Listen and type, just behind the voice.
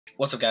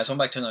What's up, guys? Welcome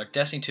back to another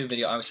Destiny 2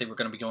 video. Obviously, we're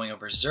going to be going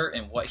over Xur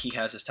and what he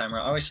has this time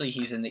around. Obviously,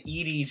 he's in the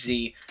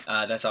EDZ.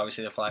 That's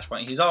obviously the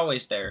flashpoint. He's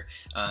always there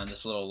on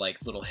this little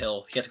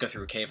hill. He has to go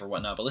through a cave or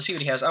whatnot. But let's see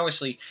what he has.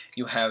 Obviously,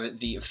 you have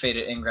the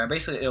Faded Engram.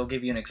 Basically, it'll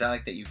give you an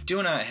exotic that you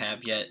do not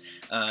have yet.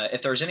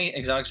 If there's any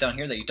exotics down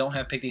here that you don't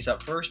have, pick these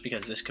up first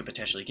because this could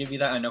potentially give you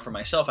that. I know for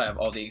myself, I have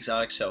all the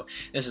exotics, so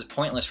this is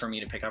pointless for me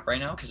to pick up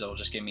right now because it'll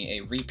just give me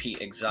a repeat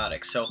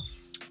exotic. So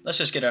let's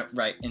just get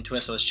right into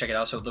it. So let's check it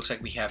out. So it looks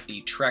like we have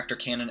the Tractor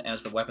Cannon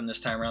as the weapon this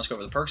time around. Let's go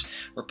over the perks.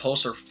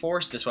 Repulsor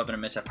Force. This weapon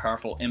emits a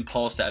powerful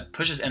impulse that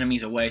pushes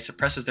enemies away,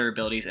 suppresses their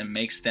abilities, and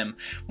makes them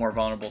more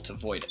vulnerable to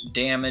void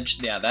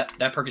damage. Yeah,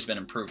 that perk has been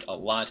improved a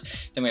lot.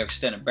 Then we have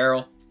Extended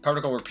Barrel,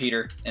 Particle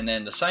Repeater, and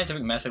then the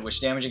Scientific Method,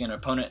 which damaging an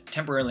opponent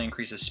temporarily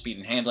increases speed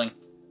and handling.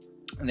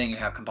 And then you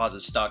have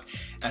Composite Stock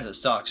as a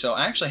stock. So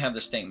I actually have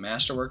this thing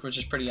Masterworked, which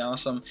is pretty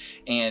awesome,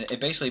 and it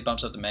basically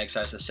bumps up the mag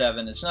size to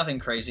 7. It's nothing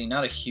crazy,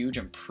 not a huge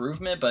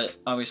improvement, but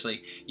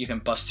obviously you can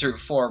bust through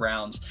 4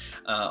 rounds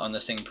on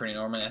this thing pretty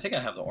normally. I think I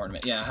have the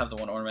ornament. Yeah, I have the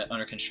one ornament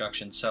under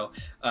construction. So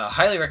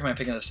highly recommend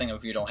picking this thing up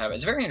if you don't have it.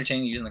 It's very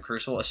entertaining using the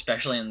Crucible,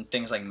 especially in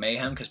things like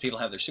Mayhem, because people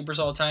have their supers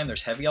all the time.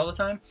 There's heavy all the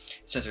time.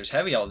 Since there's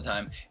heavy all the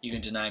time, you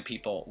can deny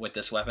people with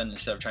this weapon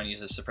instead of trying to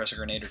use a suppressor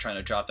grenade or trying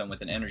to drop them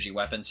with an energy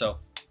weapon. So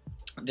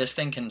this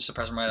thing can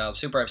suppress them right out of the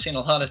super. I've seen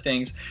a lot of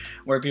things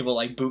where people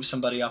like boop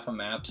somebody off a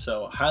map,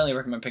 so highly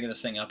recommend picking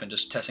this thing up and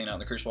just testing it out in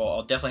the Crucible.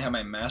 I'll definitely have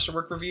my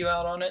Masterwork review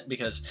out on it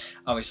because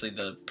obviously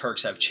the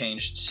perks have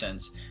changed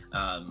since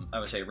I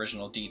would say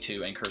original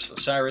D2 and Curse of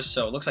Osiris.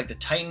 So it looks like the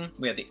Titan,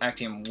 we have the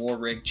Actium War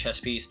Rig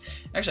chest piece.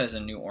 Actually has a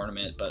new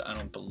ornament, but I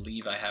don't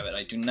believe I have it.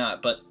 I do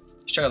not, but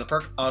check out the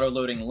perk,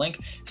 Auto-Loading Link.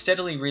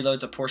 Steadily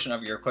reloads a portion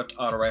of your equipped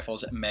auto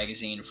rifle's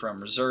magazine from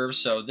reserves.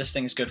 So this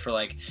thing's good for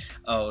like,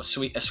 a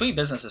sweet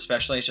business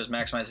especially. It just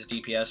maximizes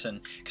DPS,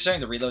 and considering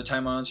the reload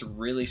time on it's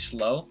really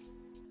slow,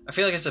 I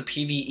feel like it's a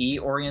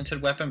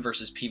PvE-oriented weapon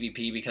versus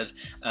PvP because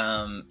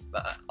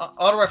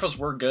auto rifles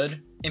were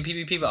good in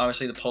PvP, but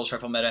obviously the pulse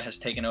rifle meta has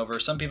taken over.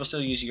 Some people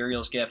still use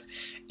Uriel's Gift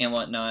and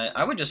whatnot.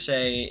 I would just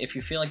say if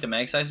you feel like the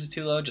mag size is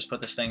too low, just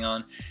put this thing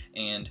on,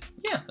 and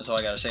yeah, that's all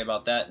I gotta say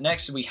about that.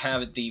 Next, we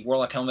have the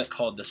Warlock helmet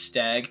called the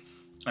Stag.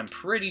 I'm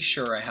pretty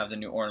sure I have the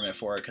new ornament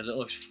for it because it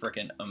looks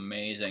freaking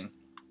amazing.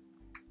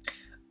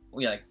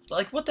 Yeah,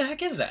 like what the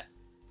heck is that?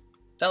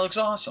 That looks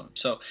awesome.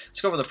 So let's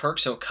go over the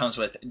perks. So it comes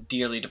with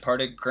Dearly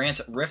Departed,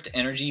 grants Rift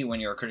Energy when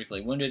you're critically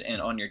wounded, and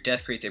on your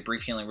death creates a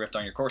brief healing rift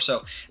on your core.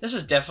 So this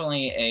is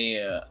definitely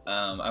a,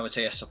 I would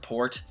say a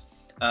support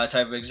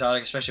type of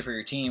exotic, especially for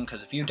your team,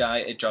 because if you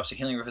die, it drops a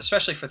healing rift,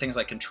 especially for things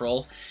like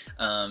control.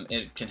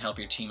 It can help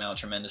your team out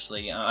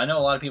tremendously. I know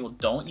a lot of people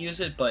don't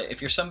use it, but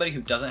if you're somebody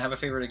who doesn't have a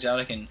favorite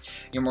exotic and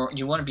you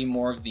want to be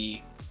more of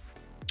the,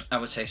 I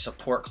would say,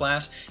 support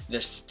class,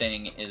 this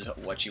thing is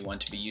what you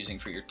want to be using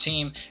for your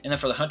team. And then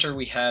for the hunter,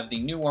 we have the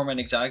new Warmind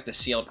exotic, the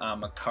Sealed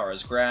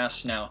Amakara's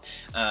Grasp. Now,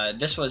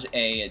 this was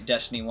a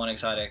Destiny 1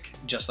 exotic,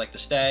 just like the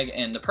Stag,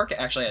 and the perk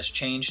actually has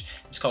changed.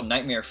 It's called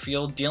Nightmare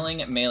Field.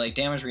 Dealing melee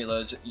damage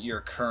reloads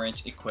your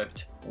current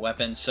equipped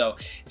weapon. So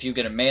if you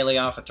get a melee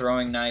off, a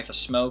throwing knife, a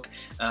smoke,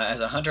 as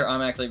a hunter,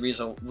 automatically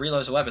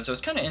reloads a weapon. So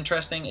it's kind of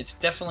interesting. It's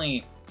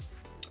definitely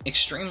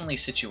extremely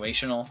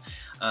situational,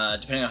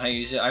 depending on how you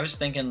use it. I was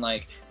thinking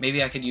like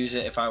maybe I could use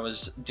it if I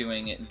was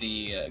doing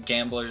the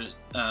Gambler's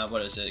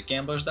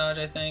Dodge,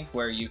 I think,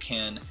 where you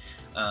can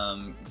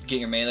get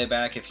your melee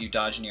back if you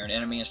dodge near an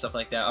enemy and stuff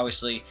like that.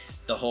 Obviously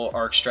the whole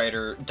Arc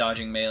Strider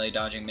dodging melee,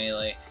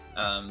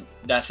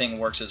 that thing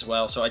works as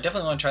well. So I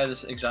definitely want to try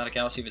this exotic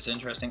out, see if it's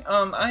interesting.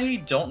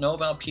 I don't know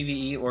about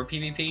PvE or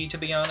PvP, to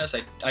be honest.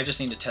 I just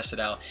need to test it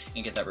out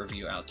and get that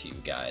review out to you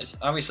guys.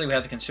 Obviously we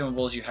have the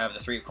consumables. You have the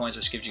 3 coins,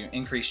 which gives you an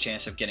increased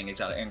chance of getting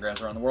exotic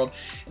engrams around the world.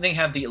 And then you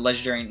have the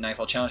legendary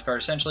Nightfall challenge card.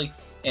 Essentially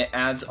it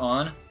adds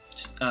on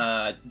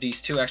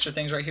these 2 extra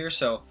things right here.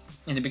 So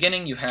in the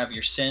beginning you have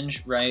your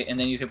Singe, right, and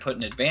then you can put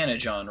an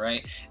advantage on,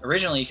 right?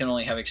 Originally you can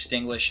only have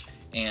Extinguish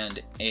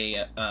and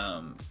a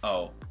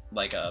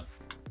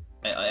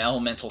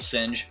elemental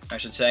Singe, I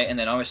should say, and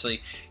then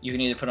obviously you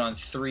can either put on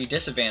 3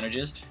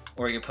 disadvantages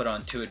or you can put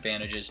on 2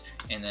 advantages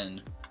and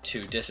then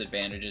 2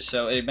 disadvantages.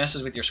 So it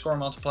messes with your score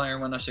multiplier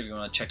and whatnot, so if you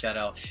want to check that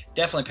out,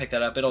 definitely pick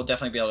that up. It'll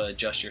definitely be able to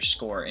adjust your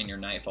score in your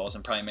Nightfalls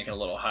and probably make it a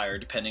little higher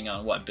depending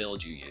on what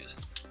build you use.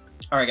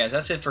 Alright guys,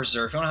 that's it for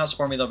Xur. If you want to help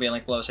support me, there'll be a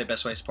link below. Say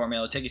best way to support me.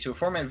 It'll take you to a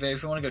 4-minute video.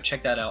 If you want to go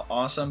check that out,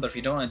 awesome. But if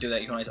you don't want to do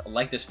that, you can always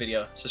like this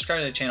video,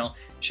 subscribe to the channel,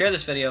 share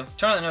this video,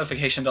 turn on the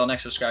notification bell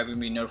next subscribe. You can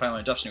be notified when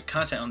I drop some new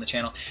content on the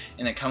channel,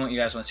 and then comment what you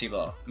guys want to see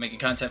below. I'm making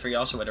content for you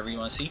also, whatever you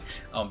want to see,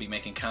 I'll be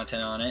making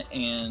content on it.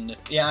 And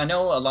yeah, I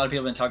know a lot of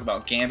people have been talking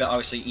about Gambit.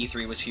 Obviously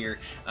E3 was here.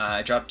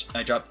 I dropped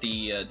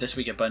the This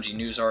Week at Bungie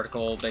news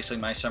article,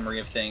 basically my summary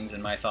of things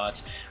and my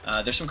thoughts.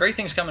 There's some great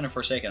things coming in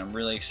Forsaken. I'm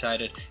really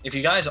excited. If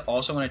you guys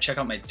also want to check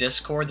out my Discord,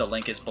 Discord. The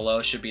link is below.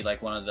 It should be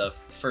like one of the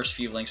first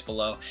few links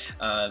below.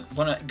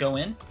 Want to go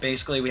in?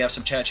 Basically, we have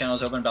some chat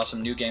channels open about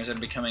some new games that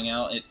will be coming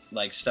out,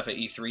 like stuff at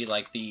E3,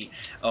 like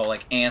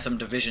like Anthem,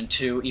 Division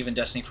 2, even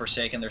Destiny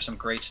Forsaken. There's some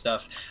great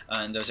stuff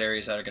in those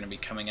areas that are going to be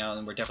coming out,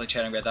 and we're definitely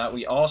chatting about that.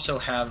 We also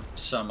have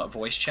some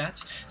voice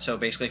chats, so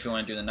basically if you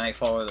want to do the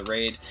Nightfall or the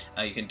Raid,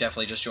 you can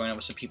definitely just join up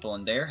with some people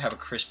in there, have a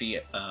crispy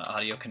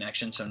audio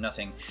connection, so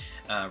nothing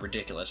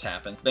ridiculous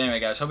happens. But anyway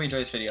guys, hope you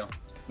enjoyed this video.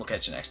 We'll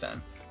catch you next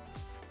time.